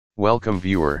Welcome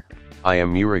viewer, I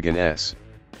am Murugan S.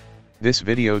 This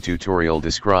video tutorial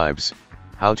describes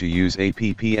how to use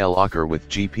AppLocker with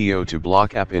GPO to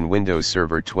block app in Windows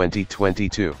Server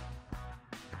 2022.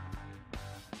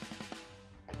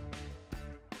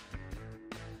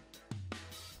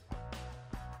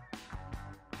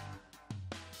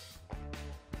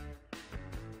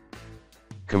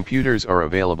 Computers are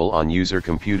available on User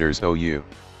Computers OU.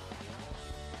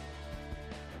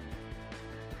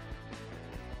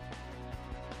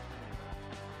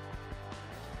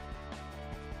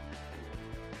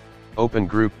 Open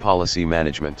Group Policy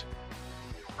Management.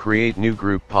 Create new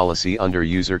group policy under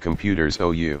User Computers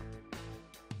OU.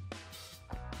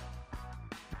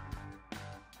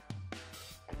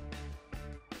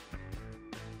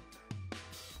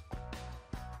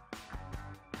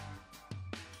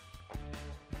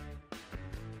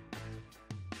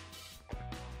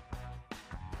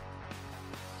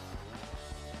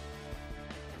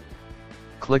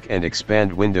 Click and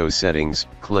expand Windows Settings,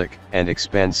 click and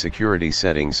expand Security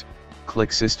Settings,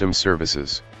 click System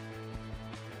Services.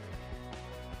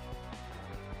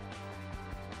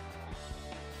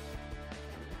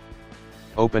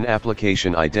 Open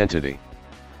Application Identity.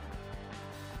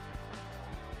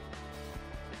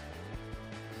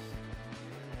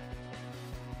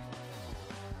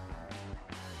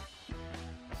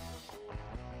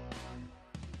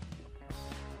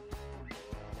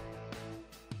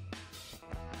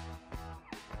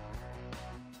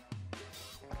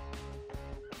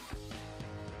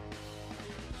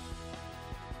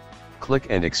 Click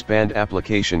and expand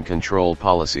Application Control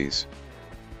Policies.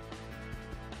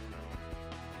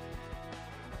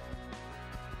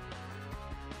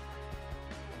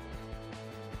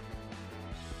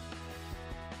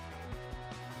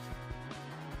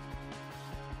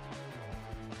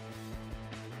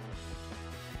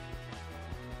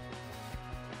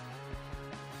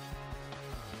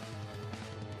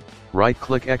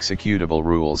 Right-click Executable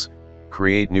Rules,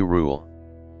 create new rule.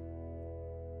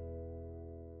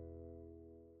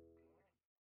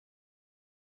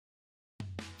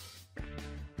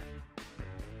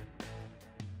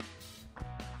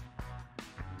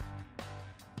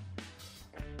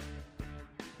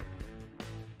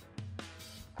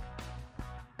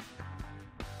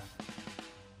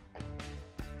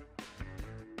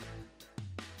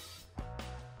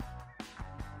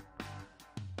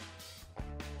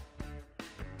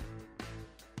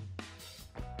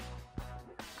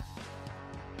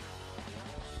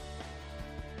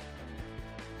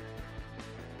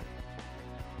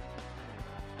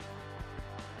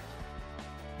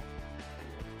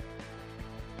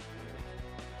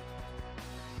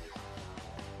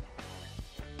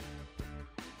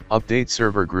 Update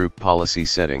server group policy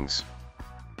settings.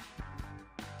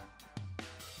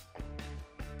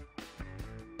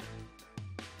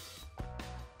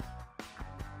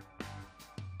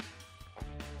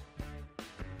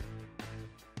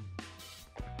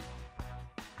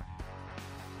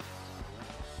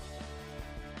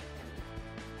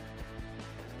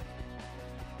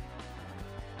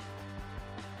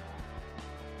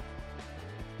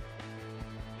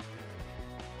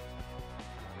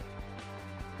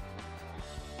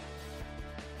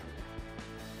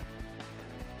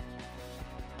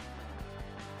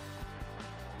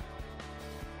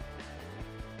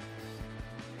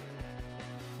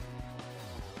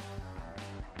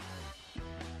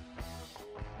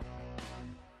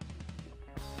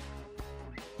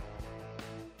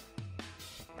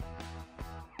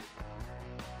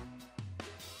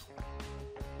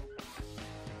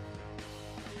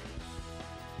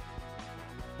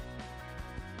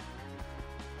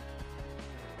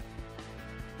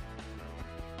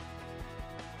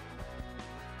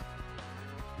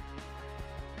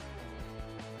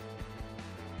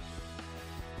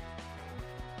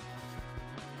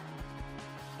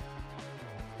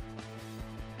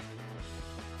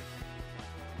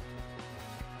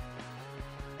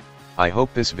 I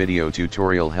hope this video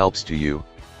tutorial helps to you.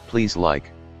 Please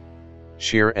like,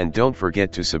 share and don't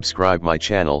forget to subscribe my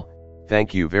channel.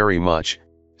 Thank you very much.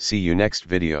 See you next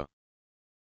video.